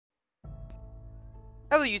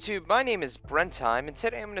Hello YouTube, my name is Brenttime, and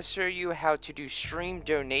today I'm going to show you how to do stream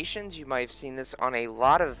donations. You might have seen this on a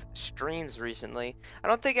lot of streams recently. I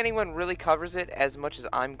don't think anyone really covers it as much as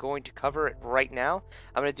I'm going to cover it right now.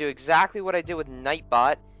 I'm going to do exactly what I did with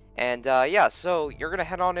Nightbot, and yeah, so you're going to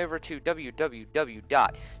head on over to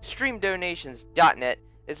www.streamdonations.net.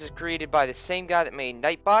 This is created by the same guy that made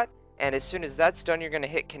Nightbot, and as soon as that's done, you're going to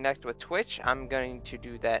hit connect with Twitch. I'm going to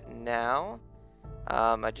do that now.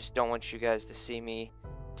 I just don't want you guys to see me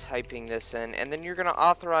typing this in, and then you're going to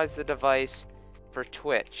authorize the device for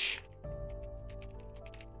Twitch,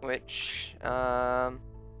 which there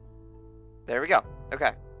we go.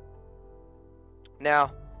 Okay,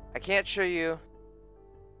 now I can't show you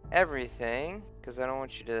everything because I don't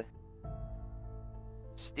want you to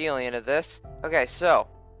steal any of this. Okay, so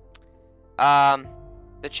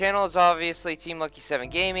the channel is obviously Team Lucky 7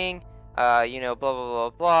 Gaming, you know, blah blah blah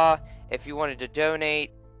blah. If you wanted to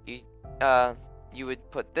donate, you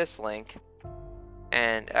would put this link,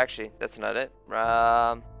 and actually, that's not it.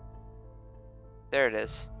 There it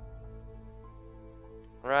is.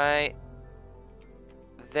 Right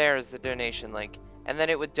there's the donation link, and then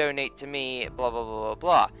it would donate to me. Blah blah blah blah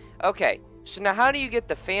blah. Okay, so now how do you get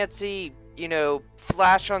the fancy, you know,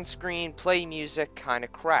 flash on screen, play music kind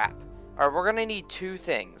of crap? All right, we're gonna need two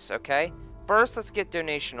things. Okay, first, let's get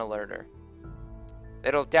donation alerter.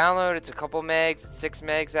 It'll download. It's a couple megs. It's 6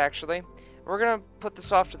 megs actually. We're gonna put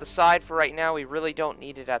this off to the side for right now. We really don't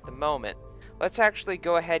need it at the moment. Let's actually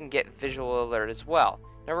go ahead and get visual alert as well.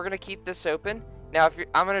 Now we're gonna keep this open. Now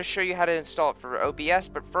I'm gonna show you how to install it for OBS,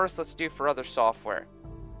 but first let's do for other software.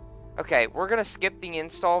 Okay, we're gonna skip the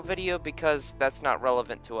install video because that's not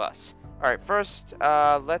relevant to us. Alright, first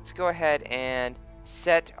let's go ahead and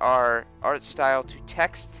set our art style to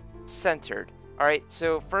text centered. Alright,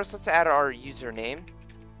 so first let's add our username.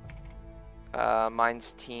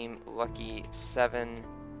 Mine's Team Lucky 7.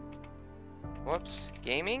 Whoops,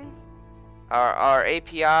 Gaming. Our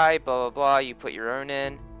API, blah blah blah. You put your own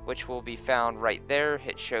in, which will be found right there.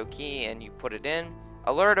 Hit show key and you put it in.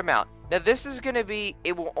 Alert amount. Now this is gonna be.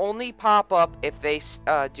 It will only pop up if they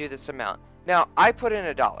do this amount. Now I put in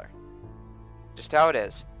 $1. Just how it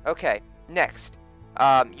is. Okay. Next,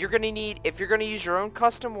 you're gonna need, if you're gonna use your own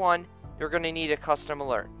custom one, you're gonna need a custom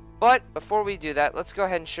alert. But before we do that, let's go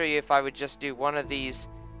ahead and show you if I would just do one of these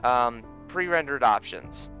pre-rendered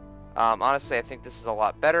options. Honestly, I think this is a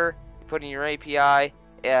lot better. You put in your API,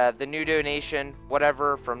 the new donation,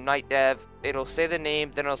 whatever, from NightDev. It'll say the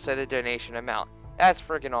name, then it'll say the donation amount. That's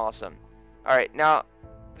freaking awesome. Alright, now,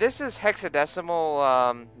 this is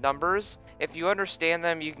hexadecimal numbers. If you understand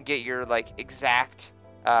them, you can get your like exact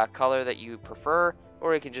color that you prefer,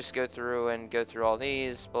 or you can just go through all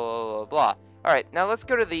these, blah, blah, blah, blah. Alright, now let's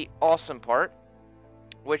go to the awesome part,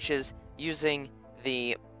 which is using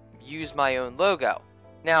the use my own logo.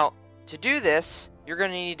 Now, to do this, you're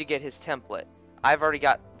going to need to get his template. I've already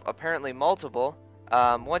got apparently multiple.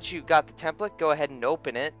 Once you've got the template, go ahead and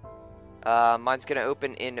open it. Mine's going to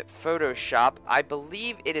open in Photoshop. I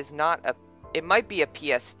believe it is not a, it might be a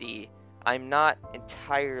PSD. I'm not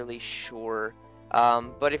entirely sure.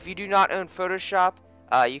 But if you do not own Photoshop,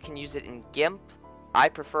 you can use it in GIMP. I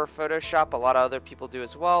prefer Photoshop. A lot of other people do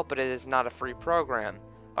as well, but it is not a free program.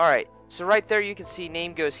 Alright, so right there you can see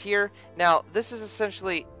name goes here. Now, this is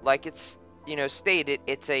essentially, like it's, you know, stated,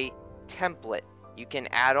 it's a template. You can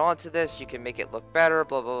add on to this, you can make it look better,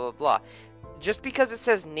 blah, blah, blah, blah. Just because it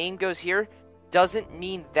says name goes here doesn't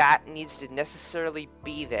mean that needs to necessarily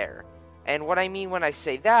be there. And what I mean when I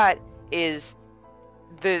say that is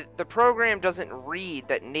the program doesn't read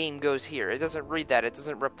that name goes here. It doesn't read that. It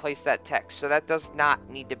doesn't replace that text. So that does not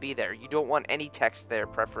need to be there. You don't want any text there,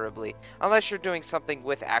 preferably, unless you're doing something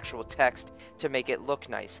with actual text to make it look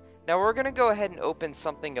nice. Now we're going to go ahead and open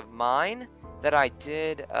something of mine that I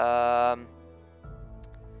did.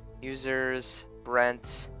 Users,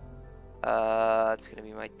 Brent. It's going to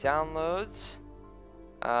be my downloads.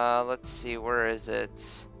 Let's see, where is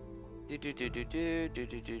it?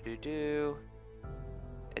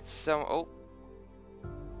 It's some, oh.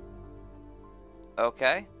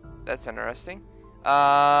 Okay, that's interesting.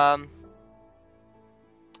 Template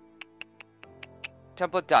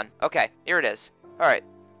done. Okay, here it is. Alright,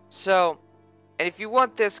 so, and if you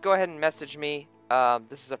want this, go ahead and message me.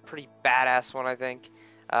 This is a pretty badass one, I think.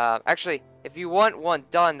 Actually, if you want one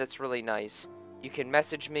done that's really nice, you can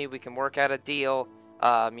message me. We can work out a deal.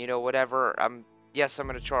 You know, whatever. Yes, I'm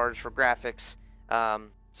going to charge for graphics.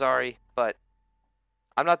 Sorry, but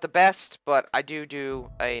I'm not the best, but I do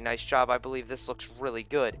a nice job. I believe this looks really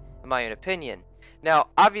good, in my own opinion. Now,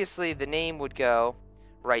 obviously, the name would go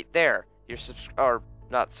right there. Your or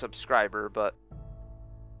not subscriber, but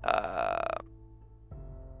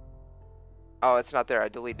Oh, it's not there. I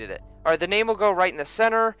deleted it. All right, the name will go right in the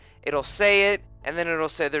center. It'll say it, and then it'll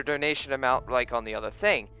say their donation amount like on the other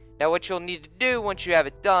thing. Now, what you'll need to do once you have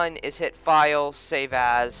it done is hit File, Save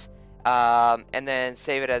As, and then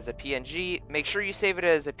save it as a PNG. Make sure you save it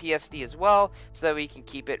as a PSD as well, so that we can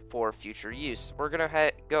keep it for future use. We're going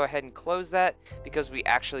to go ahead and close that because we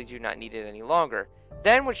actually do not need it any longer.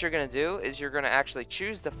 Then what you're going to do is you're going to actually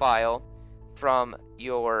choose the file from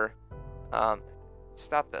your...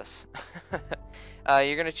 stop this.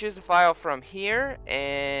 You're going to choose the file from here,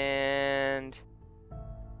 and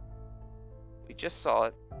we just saw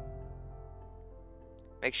it.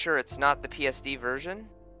 Make sure it's not the PSD version.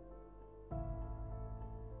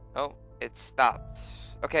 Oh, it stopped.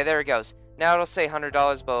 Okay, there it goes. Now it'll say $100,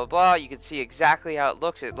 blah, blah, blah. You can see exactly how it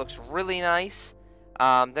looks. It looks really nice.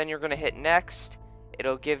 Then you're going to hit next.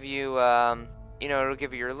 It'll give you, it'll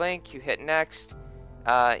give you your link. You hit next,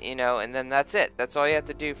 and then that's it. That's all you have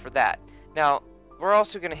to do for that. Now, we're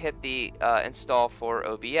also going to hit the install for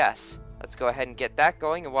OBS. Let's go ahead and get that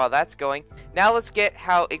going. And while that's going, now let's get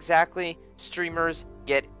how exactly streamers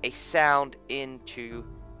get a sound into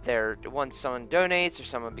their, once someone donates or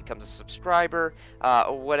someone becomes a subscriber,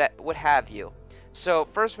 or what have you. So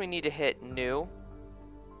first we need to hit new.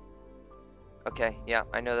 Okay, yeah,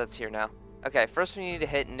 I know that's here now. Okay, first we need to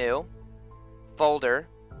hit new folder,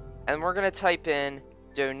 and we're gonna type in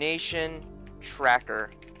donation tracker.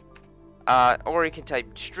 Or you can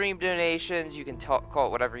type stream donations, you can call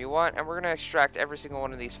it whatever you want, and we're going to extract every single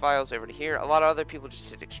one of these files over to here. A lot of other people just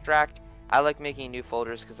hit extract. I like making new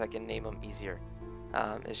folders because I can name them easier.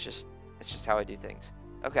 It's just how I do things.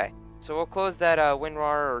 Okay, so we'll close that WinRAR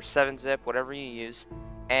or 7-zip, whatever you use,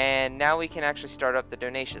 and now we can actually start up the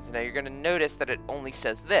donations. Now you're going to notice that it only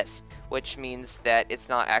says this, which means that it's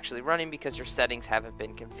not actually running because your settings haven't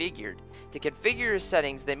been configured. To configure your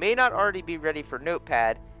settings, they may not already be ready for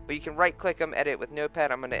Notepad, but you can right-click them, edit with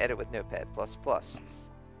Notepad. I'm going to edit with Notepad++,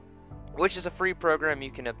 which is a free program you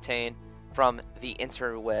can obtain from the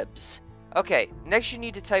interwebs. Okay, next you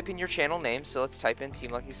need to type in your channel name, so let's type in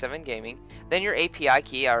Team Lucky 7 Gaming. Then your API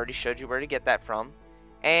key, I already showed you where to get that from.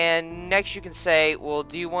 And next you can say, well,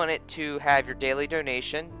 do you want it to have your daily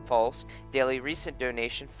donation? False. Daily recent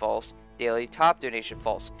donation? False. Daily top donation?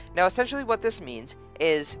 False. Now, essentially what this means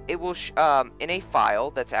is it will, in a file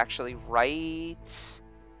that's actually right...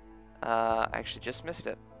 I actually just missed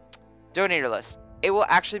it. Donator list. It will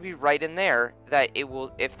actually be right in there that it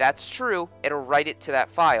will, if that's true, it'll write it to that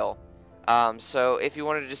file. So if you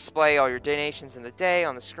wanted to display all your donations in the day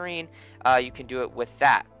on the screen, you can do it with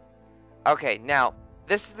that. Okay, now,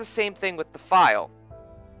 this is the same thing with the file.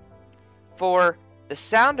 For the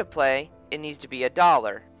sound to play, it needs to be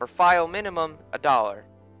 $1. For file minimum, $1.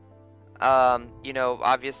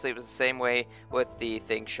 Obviously it was the same way with the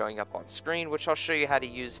thing showing up on screen, which I'll show you how to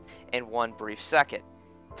use in one brief second.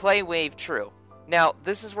 Play wave true. Now,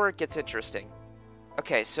 this is where it gets interesting.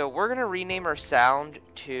 Okay, so we're going to rename our sound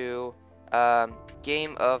to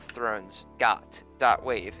Game of Thrones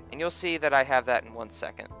 .wave, and you'll see that I have that in 1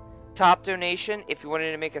 second. Top donation, if you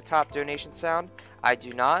wanted to make a top donation sound, I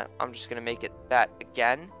do not. I'm just going to make it that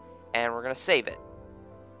again, and we're going to save it.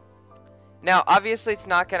 Now, obviously, it's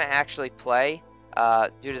not going to actually play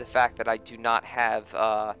due to the fact that I do not have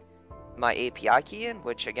my API key in,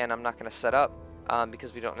 which, again, I'm not going to set up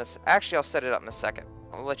because we don't necessarily... Actually, I'll set it up in a second.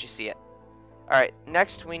 I'll let you see it. All right,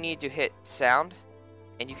 next we need to hit sound,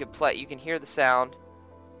 and you can hear the sound.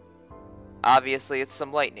 Obviously, it's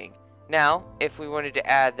some lightning. Now, if we wanted to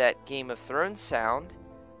add that Game of Thrones sound,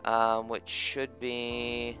 which should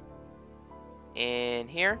be in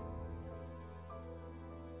here.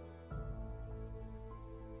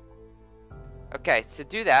 Okay, to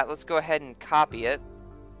do that, let's go ahead and copy it.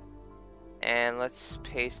 And let's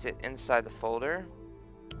paste it inside the folder.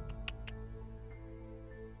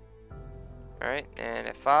 Alright, and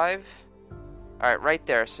F5. Alright, right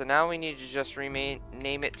there. So now we need to just name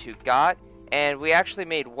it to GOT. And we actually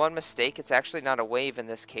made one mistake. It's actually not a wave in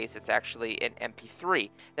this case. It's actually an MP3.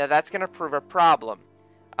 Now that's going to prove a problem.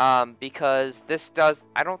 Because this does...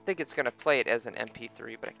 I don't think it's going to play it as an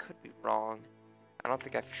MP3, but I could be wrong. I don't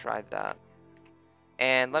think I've tried that.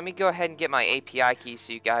 And let me go ahead and get my API key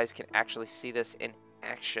so you guys can actually see this in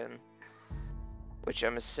action. Which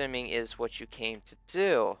I'm assuming is what you came to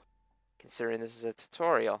do, considering this is a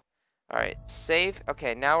tutorial. Alright, save.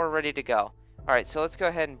 Okay, now we're ready to go. Alright, so let's go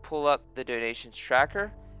ahead and pull up the donations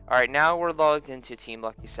tracker. Alright, now we're logged into Team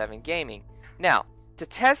Lucky 7 Gaming. Now, to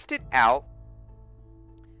test it out,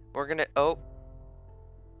 we're going to... Oh.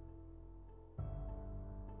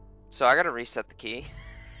 So I got to reset the key.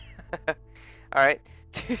 Alright,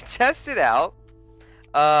 to test it out,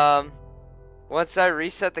 once I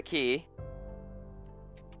reset the key,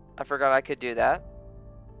 I forgot I could do that.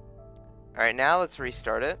 Alright, now let's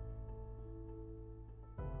restart it.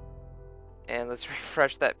 And let's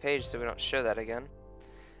refresh that page so we don't show that again.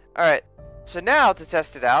 Alright, so now to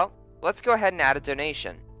test it out, let's go ahead and add a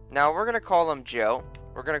donation. Now we're going to call him Joe.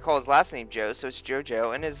 We're going to call his last name Joe, so it's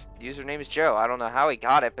JoJo, and his username is Joe. I don't know how he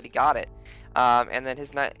got it, but he got it. And then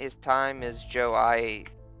his time is Joe I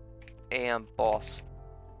am boss.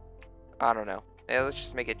 I don't know. Yeah, let's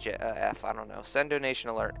just make it F. I don't know. Send donation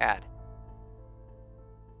alert. Add.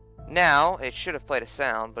 Now, it should have played a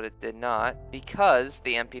sound, but it did not, because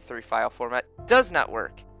the MP3 file format does not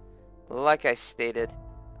work, like I stated.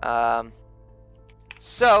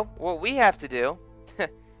 So, what we have to do,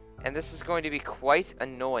 and this is going to be quite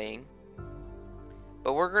annoying,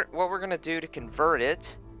 but what we're going to do to convert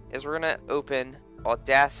it is we're going to open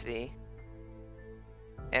Audacity,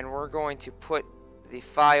 and we're going to put the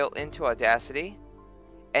file into Audacity,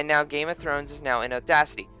 and now Game of Thrones is now in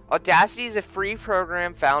Audacity. Audacity is a free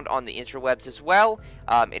program found on the interwebs as well.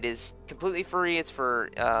 It is completely free. It's for,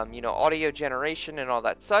 you know, audio generation and all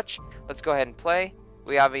that such. Let's go ahead and play.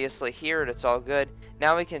 We obviously hear it. It's all good.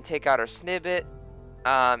 Now we can take out our snippet,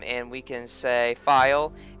 and we can say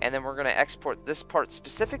File, and then we're going to export this part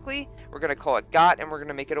specifically. We're going to call it GOT, and we're going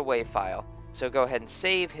to make it a WAV file. So go ahead and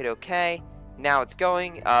save, hit OK. Now it's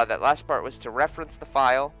going. That last part was to reference the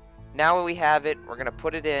file. Now we have it. We're going to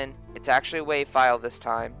put it in. It's actually a WAV file this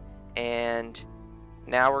time. And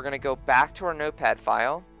now we're going to go back to our notepad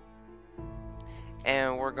file.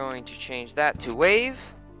 And we're going to change that to WAV.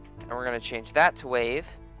 And we're going to change that to WAV.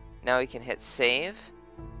 Now we can hit save.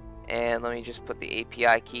 And let me just put the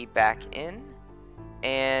API key back in.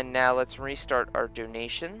 And now let's restart our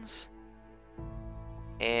donations.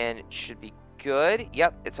 And it should be good.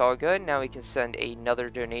 Yep, it's all good. Now we can send another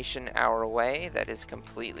donation our way. That is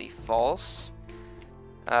completely false.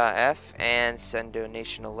 F and send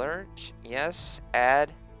donation alert. Yes,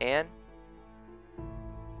 add and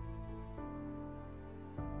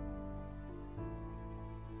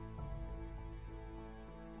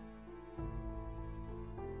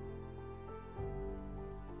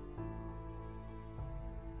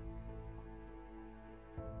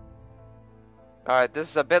alright, this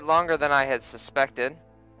is a bit longer than I had suspected.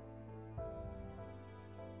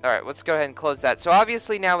 Alright, let's go ahead and close that. So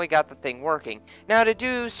obviously now we got the thing working. Now to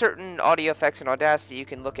do certain audio effects in Audacity, you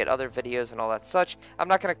can look at other videos and all that such. I'm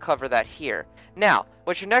not going to cover that here. Now,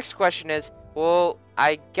 what your next question is, well,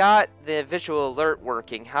 I got the visual alert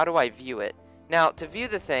working. How do I view it? Now, to view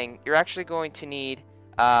the thing, you're actually going to need,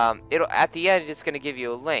 at the end, it's going to give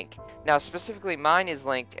you a link. Now, specifically, mine is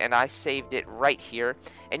linked, and I saved it right here.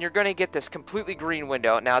 And you're going to get this completely green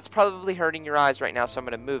window. Now, it's probably hurting your eyes right now, so I'm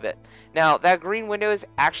going to move it. Now, that green window is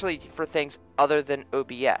actually for things other than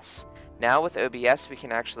OBS. Now, with OBS, we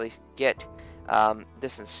can actually get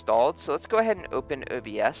this installed. So let's go ahead and open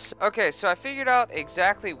OBS. Okay, so I figured out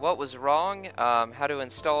exactly what was wrong, how to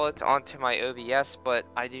install it onto my OBS, but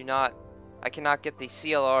I cannot get the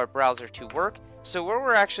CLR browser to work. So what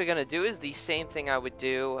we're actually going to do is the same thing I would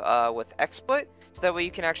do with XSplit, so that way you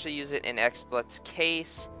can actually use it in XSplit's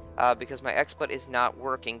case, because my XSplit is not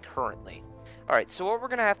working currently. Alright, so what we're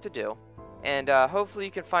going to have to do, and hopefully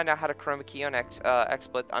you can find out how to chroma key on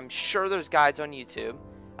XSplit. I'm sure there's guides on YouTube.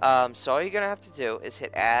 So all you're going to have to do is hit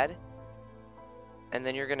Add, and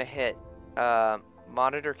then you're going to hit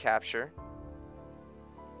Monitor Capture.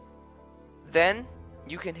 Then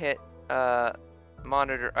you can hit Add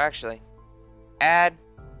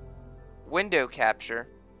Window Capture.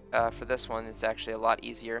 For this one, it's actually a lot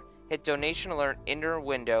easier. Hit Donation Alert, Enter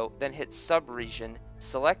Window, then hit Subregion,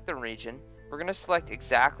 select the region. We're going to select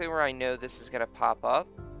exactly where I know this is going to pop up,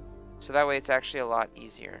 so that way it's actually a lot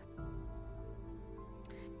easier.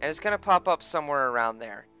 And it's going to pop up somewhere around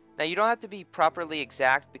there. Now, you don't have to be properly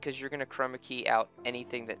exact, because you're going to chroma key out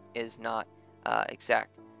anything that is not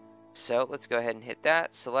exact. So let's go ahead and hit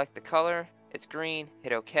that, select the color, it's green,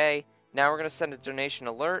 hit OK. Now we're going to send a donation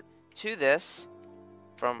alert to this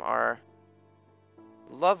from our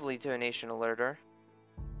lovely donation alerter.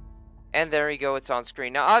 And there we go, it's on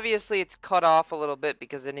screen. Now obviously it's cut off a little bit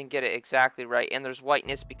because I didn't get it exactly right, and there's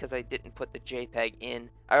whiteness because I didn't put the JPEG in,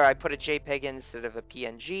 or I put a JPEG in instead of a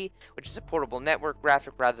PNG, which is a portable network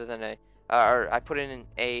graphic rather than a, or I put it in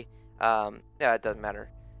a, yeah, it doesn't matter.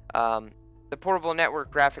 The portable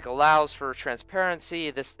network graphic allows for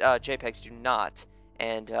transparency, this JPEGs do not,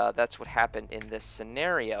 and that's what happened in this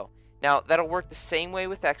scenario. Now that'll work the same way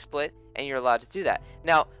with XSplit, and you're allowed to do that.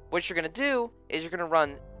 Now what you're going to do is you're going to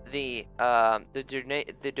run the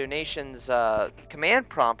donations command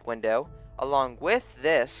prompt window along with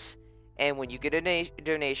this, and when you get a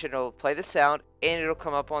donation, it'll play the sound and it'll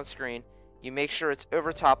come up on screen. You make sure it's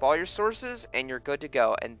over top all your sources, and you're good to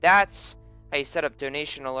go. And that's how you set up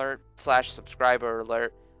donation alert / subscriber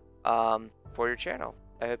alert for your channel.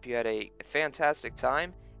 I hope you had a fantastic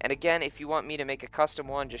time. And again, if you want me to make a custom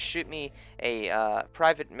one, just shoot me a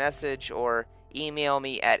private message or email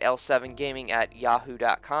me at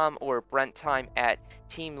l7gaming@yahoo.com or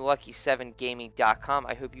brenttime@teamlucky7gaming.com.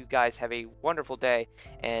 I hope you guys have a wonderful day,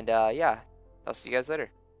 and yeah, I'll see you guys later.